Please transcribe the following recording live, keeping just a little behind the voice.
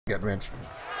gut wrench.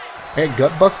 Hey,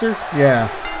 gut buster? Yeah.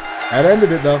 That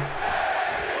ended it though.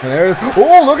 And there it is.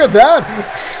 Oh, look at that!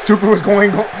 Super was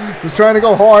trying to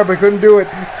go hard, but couldn't do it.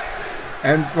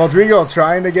 And Rodrigo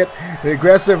trying to get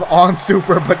aggressive on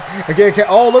Super, but again,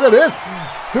 oh, look at this!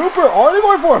 Super already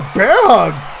going for a bear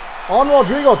hug on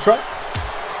Rodrigo,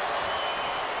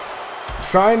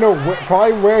 trying to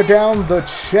probably wear down the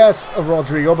chest of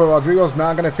Rodrigo, but Rodrigo's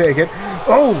not going to take it.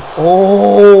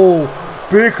 Oh,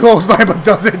 big clothesline, but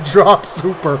doesn't drop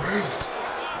Super.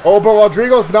 Oh, but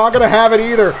Rodrigo's not going to have it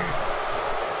either.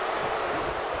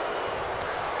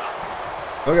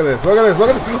 Look at this, look at this, look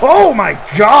at this. Oh my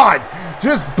God!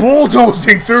 Just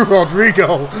bulldozing through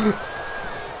Rodrigo.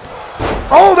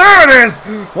 Oh, there it is!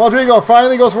 Rodrigo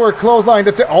finally goes for a clothesline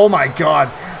to oh my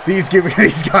God. These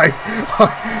guys,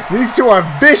 these two are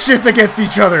vicious against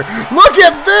each other. Look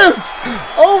at this!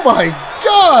 Oh my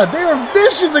God, they are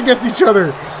vicious against each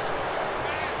other.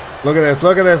 Look at this,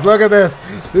 look at this, look at this.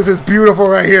 This is beautiful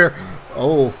right here.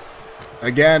 Oh,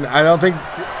 again, I don't think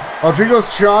Rodrigo's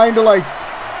trying to like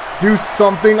do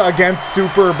something against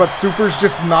Super, but Super's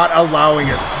just not allowing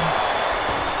it.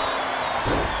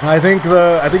 I think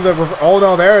oh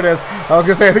no, there it is. I was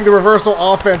gonna say I think the reversal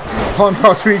offense on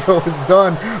Rodrigo is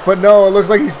done, but no, it looks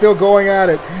like he's still going at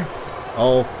it.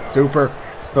 Oh, Super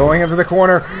throwing him to the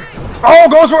corner. Oh,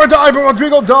 goes for a dive, but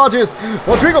Rodrigo dodges.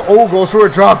 Rodrigo, oh, goes for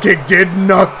a drop kick, did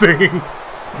nothing.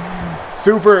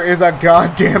 Super is a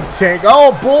goddamn tank.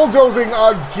 Oh, bulldozing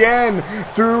again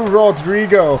through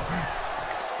Rodrigo.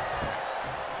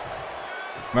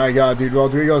 My God, dude,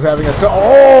 Rodrigo's having a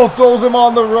oh, throws him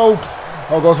on the ropes.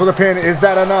 Oh, goes for the pin. Is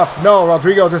that enough? No,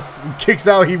 Rodrigo just kicks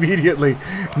out immediately.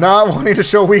 Not wanting to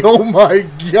show oh my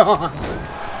God.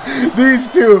 These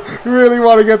two really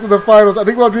want to get to the finals. I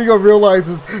think Rodrigo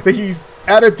realizes that he's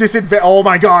at a disadvantage. Oh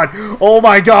my God. Oh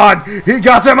my God. He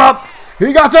got him up.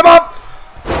 He got him up.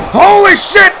 Holy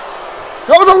shit.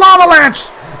 That was a lava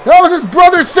lanch. That was his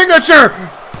brother's signature.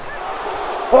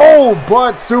 Oh,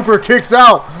 but Super kicks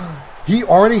out. He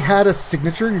already had a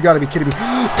signature? You gotta be kidding me.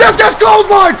 Discus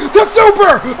clothesline to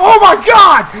Super! Oh my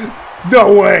God!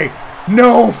 No way!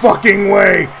 No fucking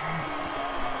way!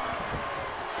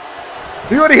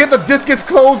 He already hit the discus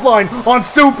clothesline on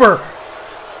Super!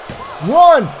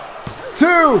 1,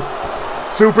 2.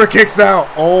 Super kicks out.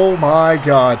 Oh my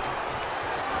God.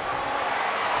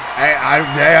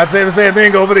 I'd say the same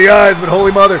thing over the eyes, but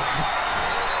holy mother.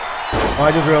 Oh,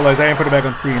 I just realized I didn't put it back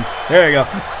on scene. There you go.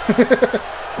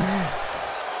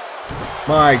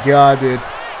 My God, dude.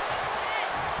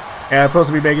 Yeah, I'm supposed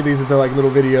to be making these into like little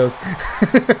videos.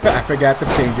 I forgot to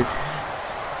change it.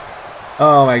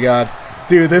 Oh my God.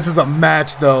 Dude, this is a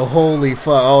match though. Holy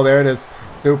fuck. Oh, there it is.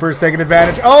 Super's taking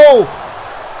advantage. Oh!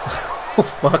 Oh,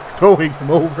 fuck. Throwing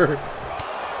him over.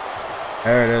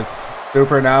 There it is.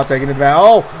 Super now taking advantage.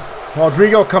 Oh!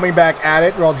 Rodrigo coming back at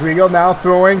it. Rodrigo now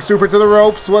throwing Super to the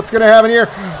ropes. What's going to happen here?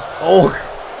 Oh!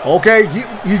 Okay,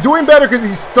 he's doing better because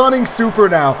he's stunning Super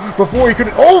now. Before he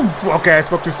could... Oh! Okay, I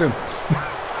spoke too soon.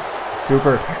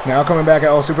 Super now coming back at...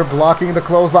 Oh, Super blocking the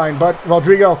clothesline. But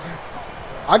Rodrigo...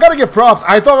 I got to give props.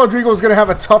 I thought Rodrigo was going to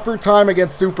have a tougher time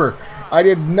against Super. I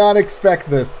did not expect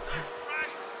this.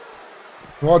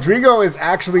 Rodrigo is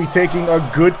actually taking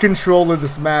a good control of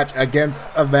this match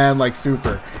against a man like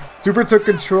Super. Super took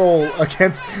control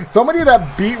against somebody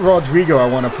that beat Rodrigo, I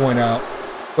want to point out.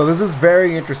 So this is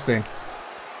very interesting.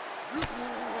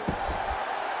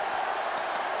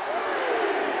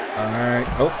 Alright.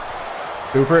 Oh.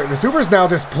 Super. The Super's now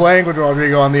just playing with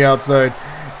Rodrigo on the outside.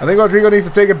 I think Rodrigo needs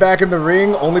to take it back in the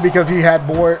ring only because he had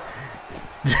more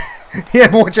he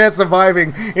had more chance of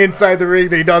surviving inside the ring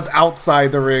than he does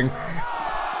outside the ring.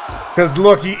 Because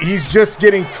look, he's just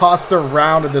getting tossed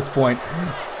around at this point.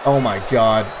 Oh my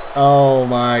God. Oh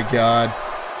my God.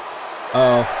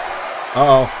 Oh.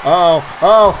 Oh. Oh.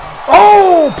 Oh.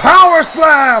 Oh! Power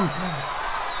slam!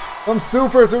 From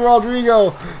Super to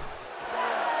Rodrigo.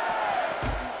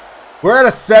 We're at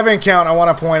a 7 count, I want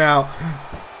to point out.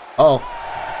 Oh.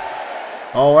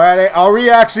 Oh, are we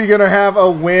actually going to have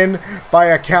a win by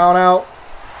a count out?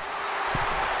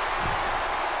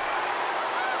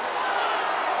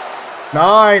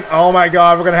 Nine. Oh my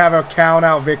God, we're going to have a count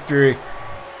out victory.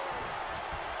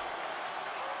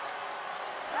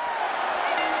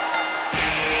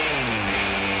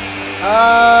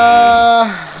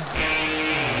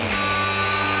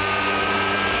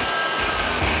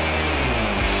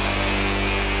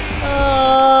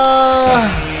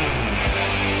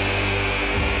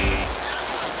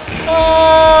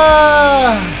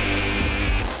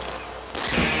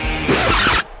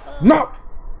 No!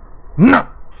 No!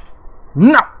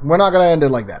 No! We're not gonna end it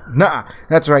like that. Nah,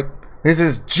 that's right. This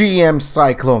is GM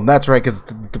Cyclone. That's right, because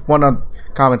the one on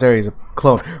commentary is a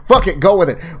clone. Fuck it, go with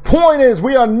it. Point is,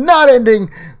 we are not ending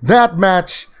that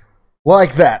match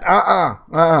like that.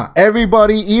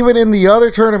 Everybody, even in the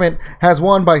other tournament, has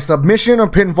won by submission or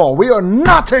pinfall. We are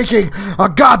not taking a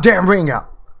goddamn ring out.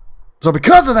 So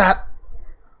because of that,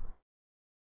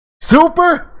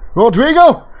 Super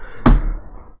Rodrigo,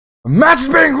 the match is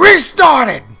being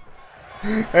restarted.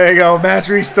 There you go, match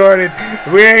restarted.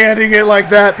 We ain't ending it like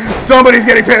that. Somebody's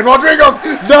getting pinned. Rodrigo's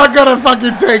not gonna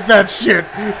fucking take that shit.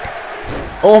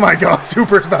 Oh my god,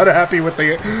 Super's not happy with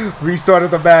the restart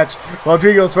of the match.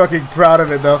 Rodrigo's fucking proud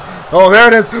of it though. Oh, there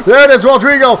it is. There it is,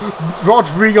 Rodrigo.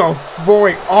 Rodrigo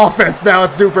throwing offense now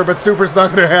at Super, but Super's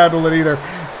not gonna handle it either.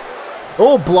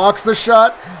 Oh, blocks the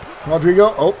shot.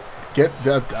 Rodrigo, oh, get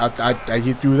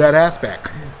he threw that ass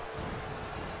back.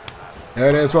 There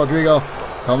it is, Rodrigo.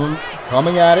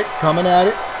 Coming at it.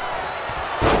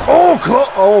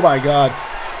 Oh my god.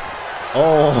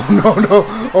 Oh, no.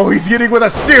 Oh, he's getting with a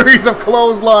series of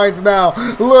clotheslines now.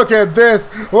 Look at this.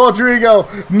 Rodrigo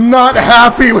not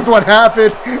happy with what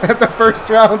happened at the first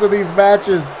rounds of these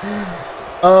matches.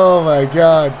 Oh my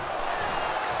god.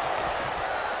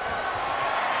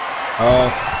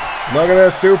 Oh, look at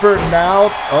this. Super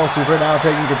now. Oh, Super now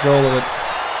taking control of it.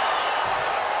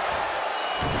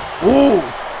 Ooh.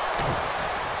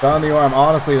 Found the arm.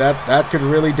 Honestly, that could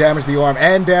really damage the arm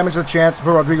and damage the chance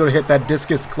for Rodrigo to hit that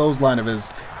discus clothesline of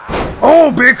his.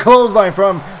 Oh, big clothesline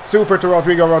from Super to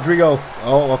Rodrigo. Rodrigo.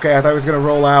 Oh, okay. I thought he was going to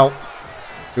roll out.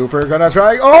 Super going to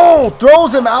try. Oh,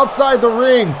 throws him outside the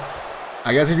ring.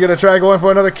 I guess he's going to try going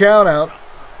for another count out.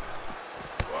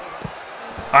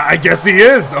 I guess he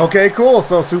is. Okay, cool.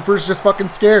 So Super's just fucking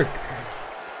scared.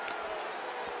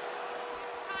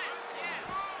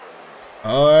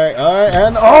 All right,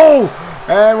 and oh!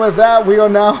 And with that, we are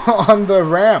now on the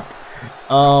ramp.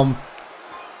 I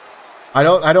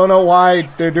don't know why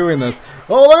they're doing this.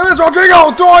 Oh, look at this,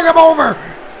 Rodrigo throwing him over.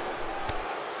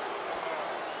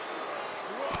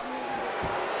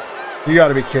 You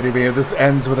gotta be kidding me if this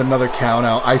ends with another count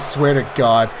out. I swear to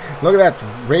God. Look at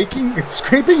that raking. It's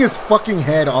scraping his fucking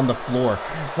head on the floor.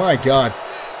 My God.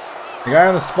 The guy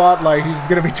on the spotlight, he's just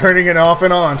gonna be turning it off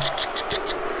and on.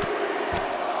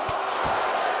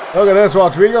 Look at this,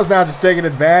 Rodrigo's now just taking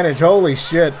advantage. Holy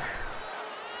shit.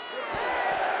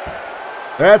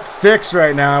 That's 6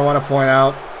 right now, I want to point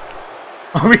out.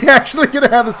 Are we actually going to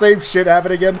have the same shit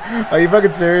happen again? Are you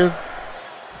fucking serious?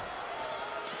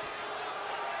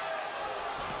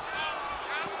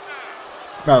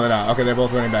 No, they're not. Okay, they're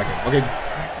both running back in. Okay,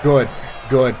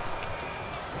 good.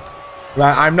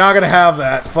 I'm not going to have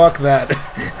that. Fuck that.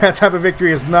 That type of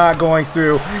victory is not going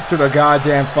through to the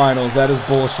goddamn finals. That is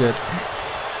bullshit.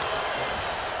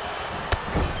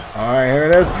 Alright, here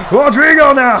it is.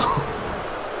 Rodrigo now!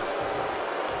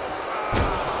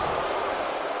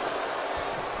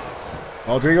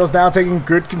 Rodrigo's now taking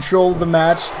good control of the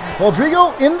match.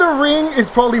 Rodrigo in the ring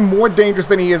is probably more dangerous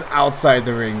than he is outside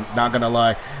the ring. Not gonna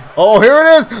lie. Oh, here it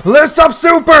is! Lifts up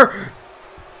Super!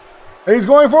 And he's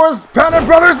going for his Panda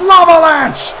Brothers Lava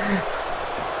Lanche!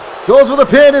 Goes for the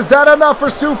pin. Is that enough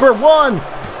for Super? 1,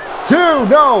 2,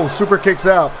 no! Super kicks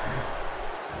out.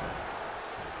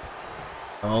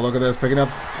 Oh, look at this. Picking him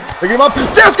up.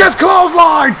 Discus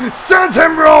clothesline! Sends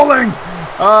him rolling!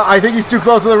 I think he's too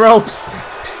close to the ropes.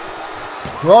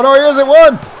 Oh, no, he isn't.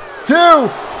 1,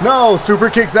 2. No, Super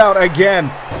kicks out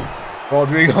again.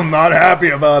 Rodrigo not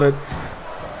happy about it.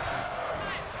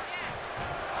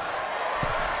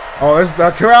 Oh,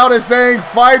 the crowd is saying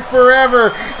fight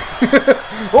forever.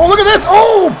 Oh, look at this.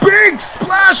 Oh, big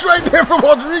splash right there from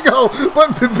Rodrigo.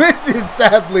 But misses,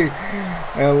 sadly.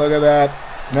 And look at that.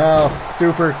 Now,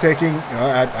 Super taking,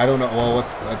 I don't know, well,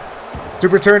 what's that?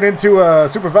 Super turned into a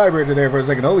Super Vibrator there for a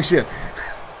second. Holy shit.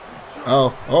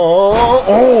 Oh.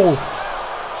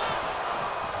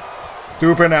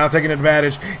 Super now taking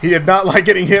advantage. He did not like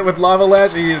getting hit with Lava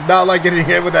Lash. He did not like getting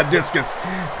hit with that discus.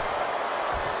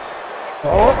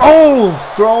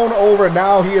 Oh, thrown over.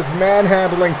 Now he is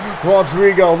manhandling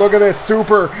Rodrigo. Look at this.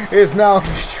 Super is now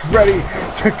ready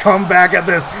to come back at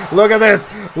this. Look at this.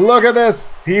 Look at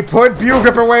this. He put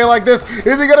Bugip away like this.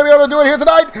 Is he going to be able to do it here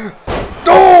tonight?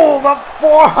 Oh, the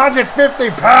 450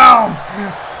 pounds.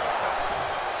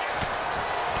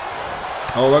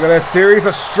 Oh, look at this series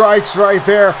of strikes right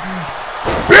there.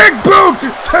 Big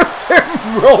boot sends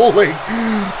him rolling.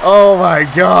 Oh, my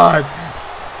God.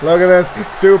 Look at this.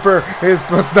 Super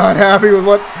was not happy with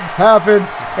what happened.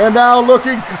 And now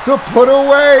looking to put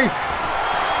away.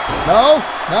 No,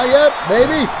 not yet.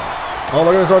 Maybe. Oh,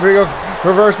 look at this. Rodrigo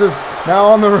reverses. Now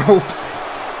on the ropes.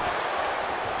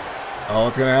 Oh,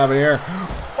 what's going to happen here?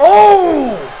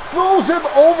 Oh! throws him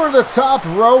over the top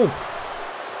rope.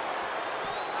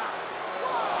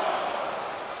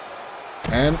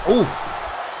 And, ooh,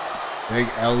 big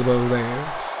elbow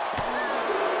there.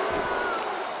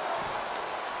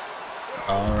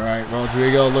 All right,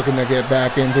 Rodrigo looking to get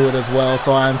back into it as well.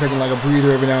 So I'm taking like a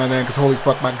breather every now and then because holy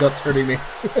fuck, my gut's hurting me.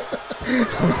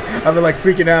 I've been like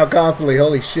freaking out constantly.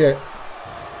 Holy shit.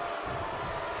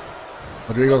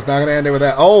 Rodrigo's not going to end it with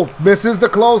that. Oh, misses the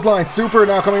clothesline. Super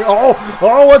now coming. Oh,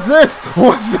 what's this?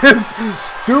 What's this?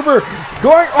 Super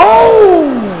going.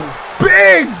 Oh,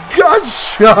 big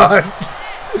gunshot.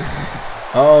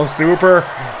 Oh, Super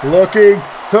looking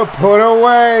to put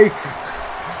away.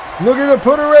 Looking to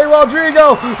put away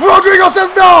Rodrigo. Rodrigo says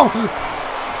no.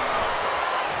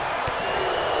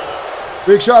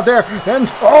 Big shot there.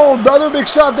 And, oh, another big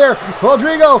shot there.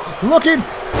 Rodrigo looking.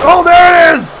 Oh,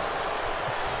 there it is.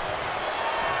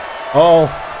 Oh,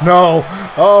 no.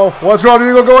 Oh, what's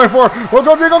Rodrigo going for? What's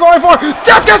Rodrigo going for?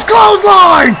 Discus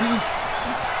clothesline!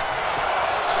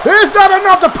 Is that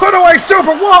enough to put away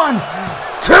Super? 1,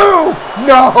 2.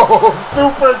 No,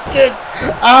 Super kicks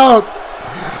out.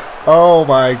 Oh,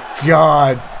 my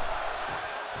God.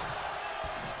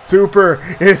 Super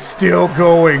is still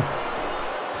going.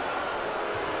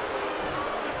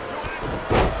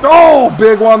 Oh,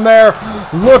 big one there.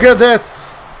 Look at this.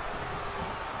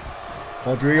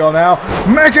 Rodrigo now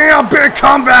making a big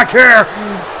comeback here.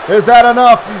 Is that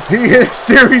enough? He hit a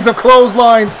series of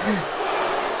clotheslines.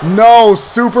 No,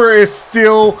 Super is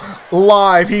still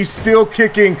live. He's still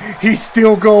kicking. He's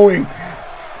still going.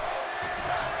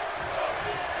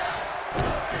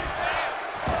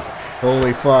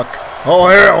 Holy fuck. Oh,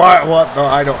 here, what? No,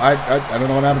 I don't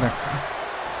know what happened there.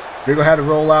 Rodrigo had to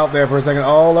roll out there for a second.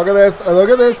 Oh, look at this.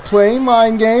 Look at this. Playing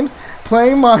mind games.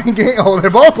 Playing mind games. Oh, they're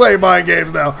both playing mind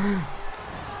games now.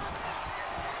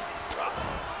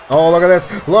 Oh, look at this.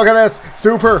 Look at this.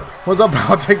 Super was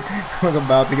about to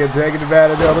get taken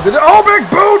advantage of. But oh, big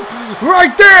boot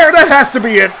right there. That has to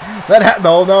be it.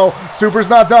 No. Super's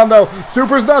not done, though.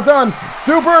 Super's not done.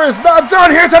 Super is not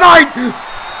done here tonight.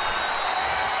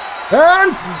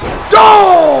 And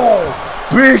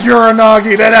big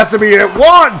Uranagi. That has to be it.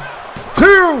 1,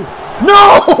 2.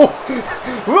 No.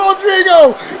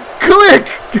 Rodrigo. Click.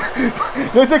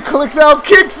 There's a clicks out,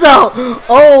 kicks out.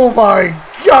 Oh, my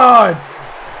God.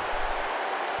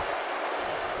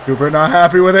 Super not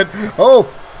happy with it. Oh,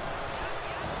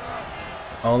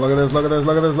 look at this, look at this,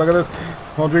 look at this, look at this.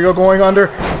 Rodrigo going under.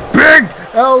 Big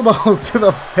elbow to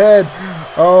the head.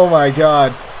 Oh, my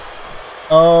God.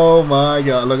 Oh, my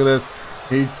God. Look at this.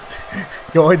 He's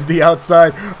going to the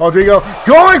outside. Rodrigo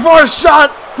going for a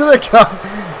shot to the gut.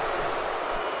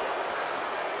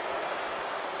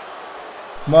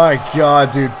 My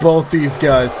God, dude. Both these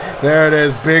guys. There it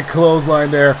is. Big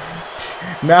clothesline there.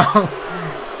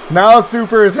 Now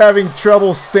Super is having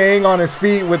trouble staying on his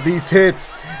feet with these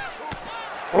hits.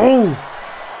 Oh!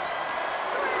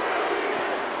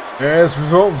 There's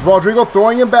Rodrigo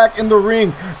throwing him back in the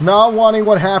ring, not wanting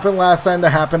what happened last time to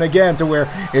happen again, to where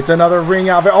it's another ring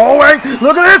out. Oh wait!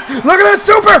 Look at this! Look at this!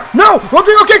 Super! No!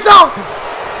 Rodrigo kicks out!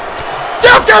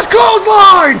 Discus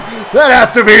clothesline! That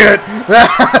has to be it! That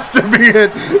has to be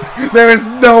it! There is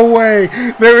no way!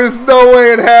 There is no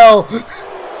way in hell!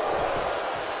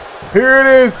 Here it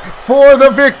is for the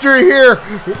victory here.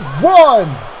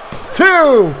 1,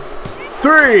 2,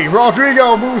 3.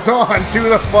 Rodrigo moves on to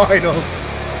the finals.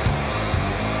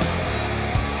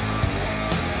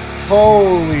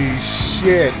 Holy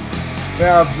shit.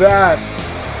 Now that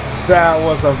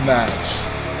was a match.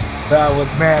 That was,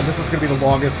 man, this was going to be the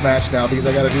longest match now because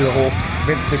I got to do the whole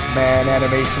Vince McMahon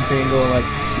animation thing going like,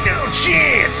 no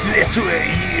chance, that's what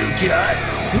you got.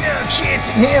 No chance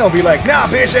in hell. Be like, nah,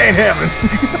 bitch, ain't heaven.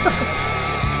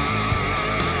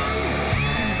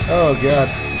 Oh, God.